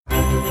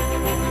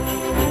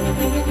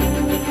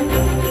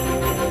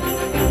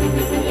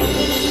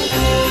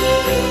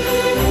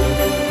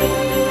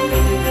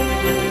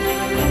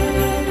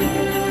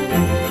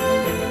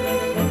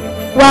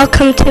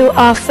welcome to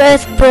our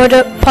first Broad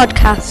Oak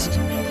podcast.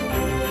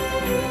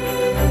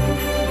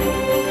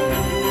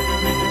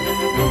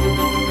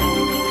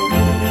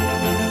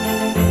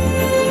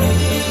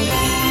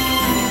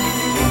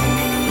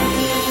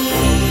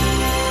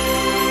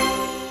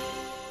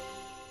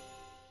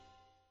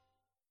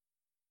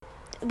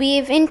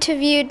 We've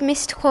interviewed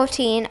Mr.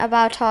 Courtine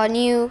about our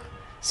new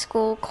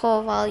school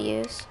core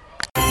values.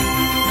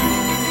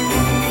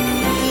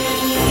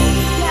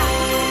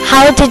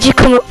 How did you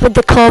come up with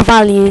the core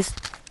values?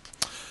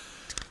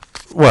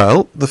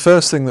 Well, the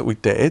first thing that we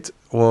did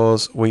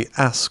was we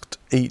asked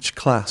each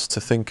class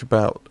to think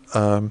about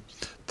the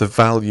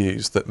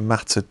values that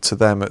mattered to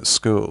them at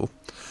school,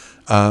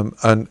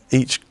 and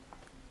each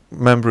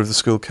member of the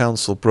school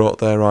council brought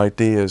their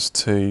ideas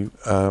to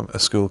a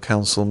school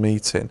council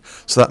meeting.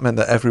 So that meant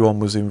that everyone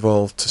was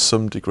involved to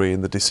some degree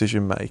in the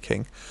decision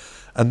making.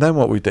 And then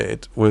what we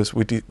did was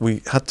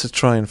we had to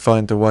try and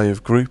find a way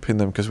of grouping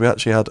them, because we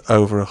actually had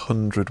over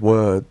 100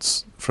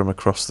 words from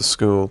across the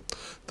school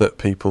that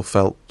people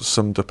felt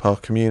summed up our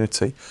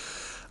community.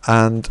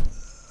 And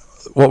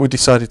what we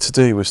decided to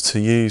do was to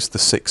use the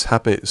 6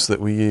 habits that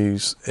we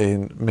use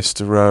in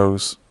Mr.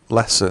 Rowe's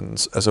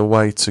lessons as a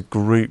way to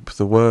group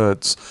the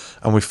words,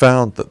 and we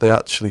found that they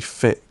actually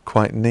fit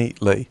quite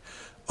neatly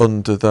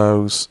under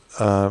those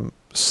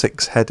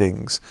 6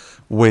 headings,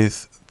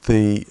 with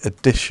the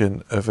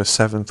addition of a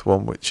 7th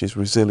one, which is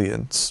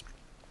resilience.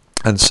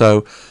 And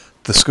so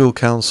the school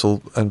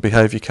council and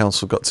behaviour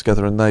council got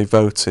together and they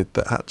voted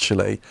that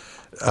actually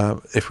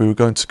if we were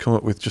going to come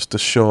up with just a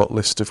short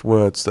list of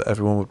words that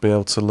everyone would be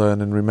able to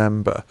learn and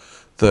remember,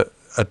 that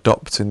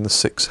adopting the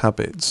 6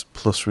 habits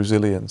plus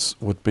resilience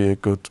would be a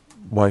good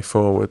way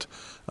forward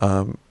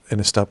in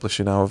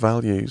establishing our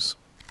values.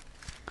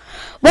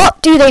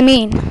 What do they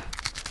mean?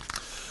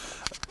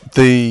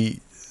 The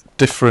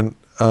different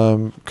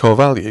core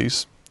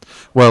values,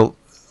 well,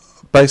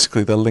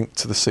 basically they're linked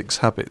to the 6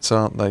 habits,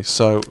 aren't they?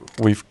 So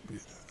we've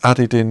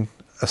added in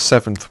a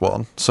 7th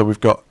one. So we've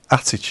got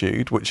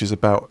attitude, which is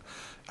about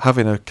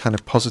having a kind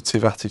of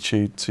positive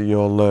attitude to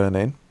your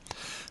learning.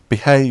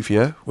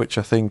 Behaviour, which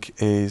I think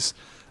is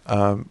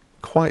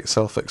quite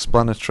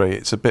self-explanatory.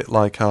 It's a bit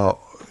like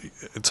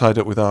tied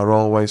up with our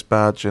Always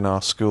badge and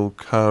our school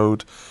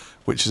code,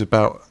 which is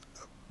about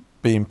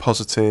being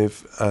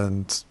positive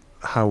and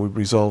how we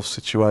resolve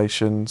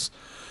situations.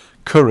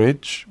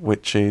 Courage,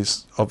 which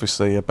is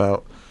obviously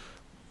about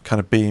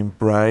kind of being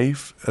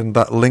brave, and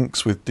that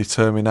links with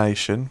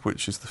determination,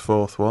 which is the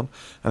 4th one,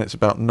 and it's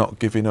about not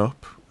giving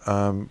up.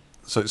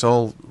 So it's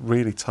all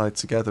really tied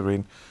together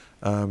in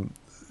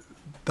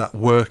that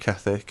work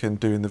ethic and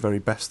doing the very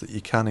best that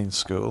you can in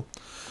school.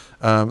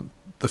 The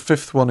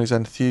 5th one is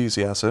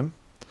enthusiasm,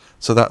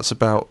 so that's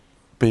about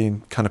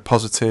being kind of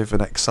positive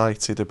and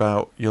excited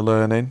about your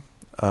learning,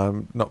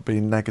 not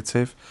being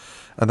negative.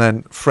 And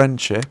then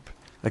friendship,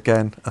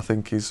 again, I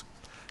think is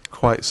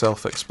quite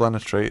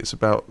self-explanatory. It's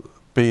about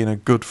being a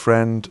good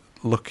friend,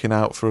 looking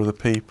out for other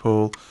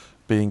people,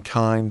 being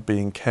kind,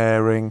 being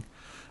caring.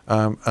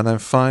 And then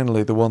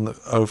finally, the one that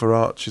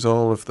overarches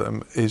all of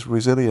them is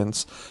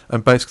resilience.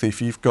 And basically,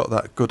 if you've got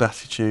that good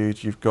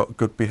attitude, you've got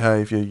good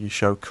behaviour, you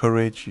show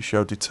courage, you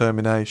show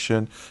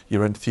determination,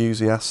 you're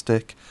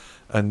enthusiastic,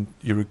 and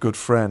you're a good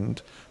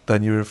friend,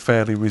 then you're a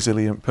fairly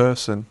resilient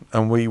person.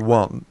 And we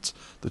want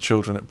the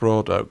children at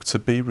Broad Oak to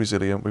be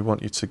resilient. We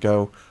want you to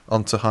go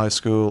onto high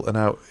school and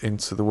out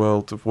into the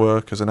world of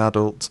work as an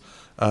adult,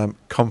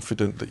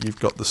 confident that you've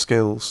got the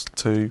skills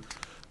to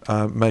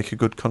make a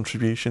good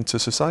contribution to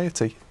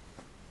society.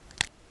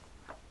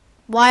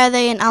 Why are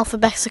they in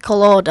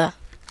alphabetical order?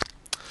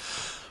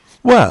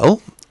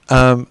 Well,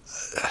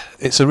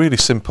 it's a really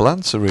simple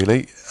answer,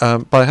 really.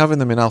 By having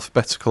them in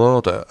alphabetical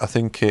order, I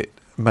think it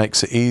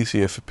makes it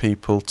easier for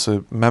people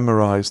to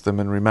memorise them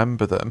and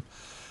remember them.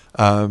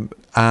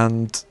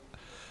 And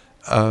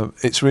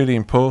it's really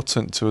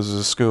important to us as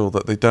a school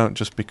that they don't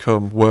just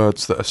become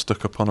words that are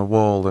stuck up on a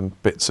wall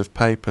and bits of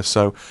paper.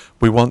 So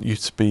we want you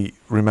to be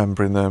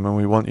remembering them, and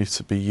we want you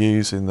to be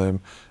using them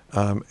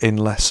in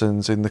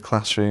lessons, in the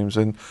classrooms.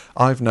 And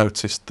I've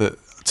noticed that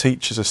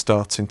teachers are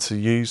starting to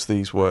use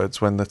these words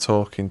when they're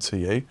talking to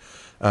you,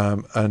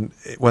 and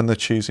when they're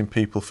choosing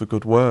people for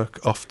good work,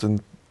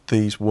 often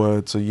these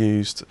words are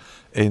used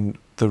in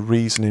the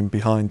reasoning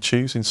behind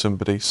choosing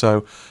somebody.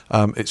 So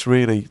it's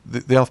really,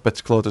 the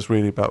alphabetical order is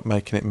really about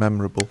making it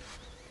memorable.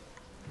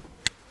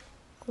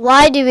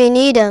 Why do we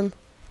need them?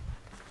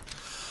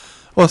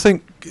 Well, I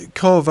think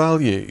core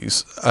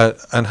values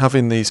and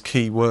having these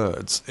key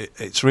words,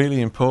 it's really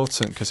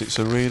important because it's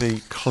a really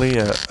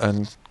clear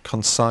and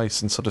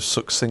concise and sort of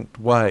succinct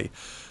way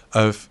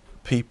of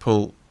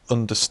people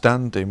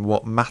understanding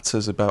what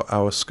matters about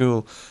our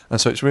school. And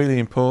so it's really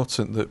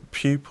important that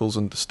pupils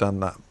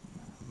understand that,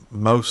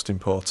 most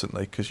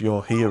importantly, because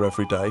you're here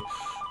every day,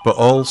 but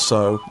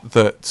also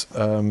that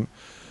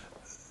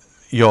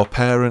your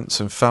parents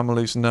and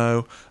families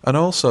know, and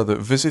also that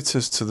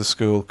visitors to the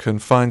school can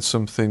find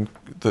something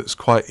that's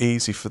quite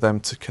easy for them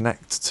to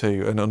connect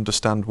to and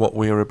understand what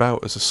we are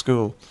about as a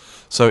school.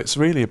 So it's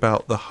really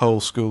about the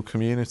whole school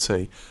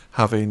community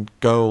having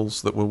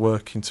goals that we're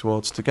working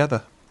towards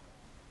together.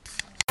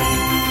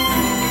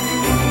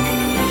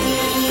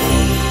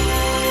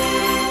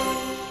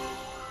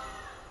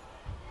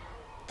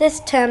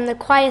 This term, the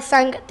choir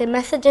sang at the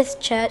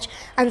Methodist Church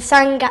and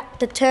sang at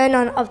the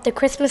turn-on of the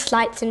Christmas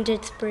lights in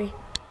Didsbury.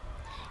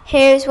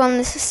 Here's one of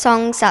the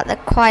songs that the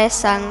choir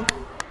sang.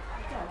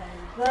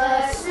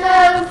 The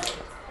snow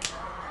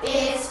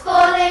is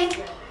falling,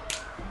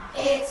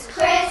 it's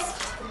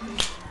crisp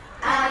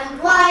and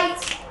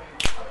white,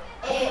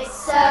 it's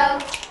so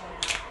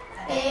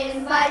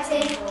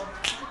inviting,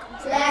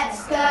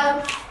 let's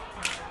go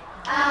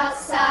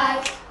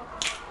outside.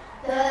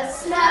 The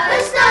snow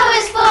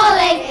is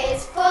falling,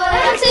 it's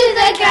falling to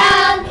the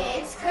ground,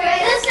 it's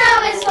crisp, the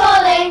snow is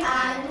falling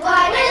and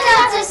white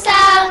without a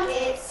sound,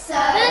 it's so,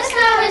 the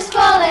snow is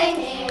falling,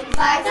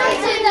 inviting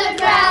to the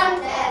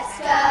ground, let's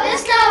go, the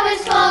snow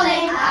is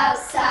falling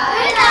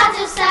outside without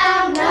a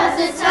sound, nose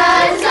the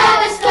toe, the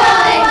snow is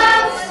falling,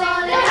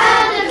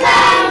 and the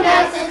ground,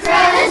 nose the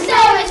toe, the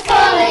snow is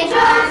falling,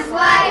 and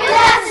white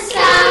without a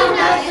sound,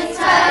 nose the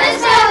toe, the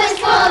snow is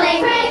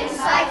falling,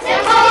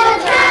 inviting to the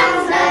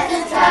ground, nose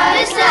the toe,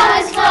 the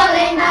snow is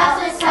falling out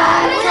the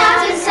sky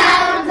without a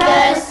sound.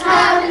 The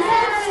snow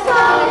is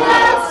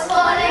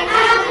falling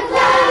and the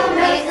ground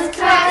makes a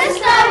crack. The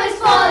snow is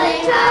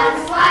falling and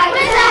white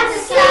without a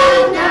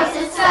sound. Nose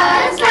the toe,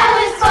 the snow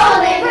is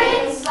falling.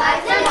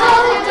 Like the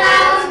golden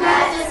clouds,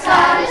 nose the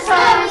toe, the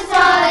snow is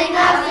falling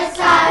out the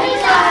sky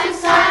without a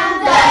sound.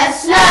 The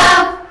snow.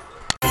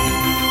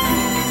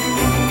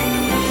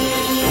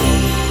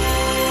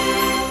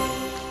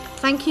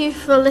 Thank you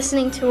for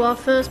listening to our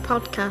first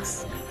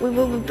podcast. We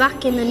will be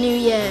back in the new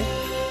year.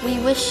 We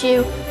wish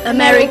you a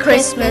Merry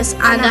Christmas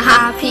and a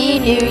Happy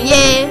New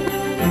Year.